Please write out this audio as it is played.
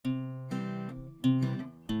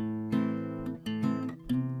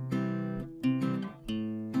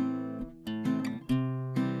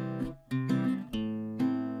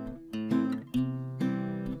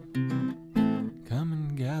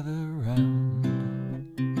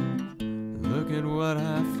what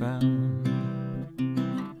I found.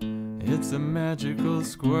 It's a magical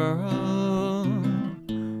squirrel,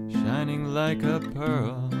 shining like a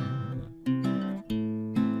pearl.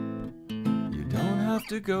 You don't have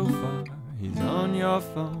to go far, he's on your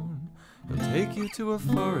phone. He'll take you to a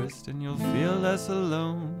forest and you'll feel less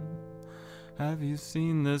alone. Have you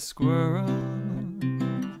seen the squirrel?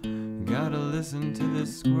 You gotta listen to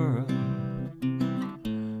this squirrel.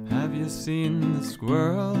 Have you seen the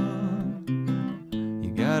squirrel?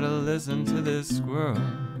 You gotta listen to this squirrel.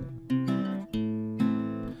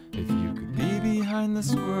 If you could be behind the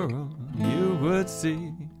squirrel, you would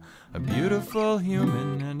see a beautiful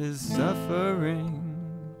human and his suffering.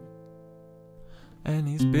 And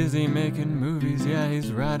he's busy making movies, yeah,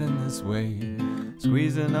 he's riding this wave,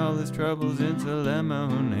 squeezing all his troubles into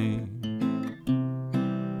lemonade.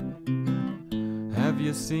 Have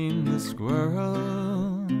you seen the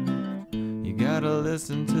squirrel? You gotta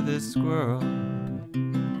listen to this squirrel.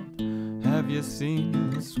 Have you seen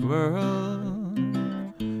the squirrel?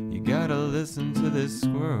 You gotta listen to this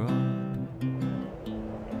squirrel.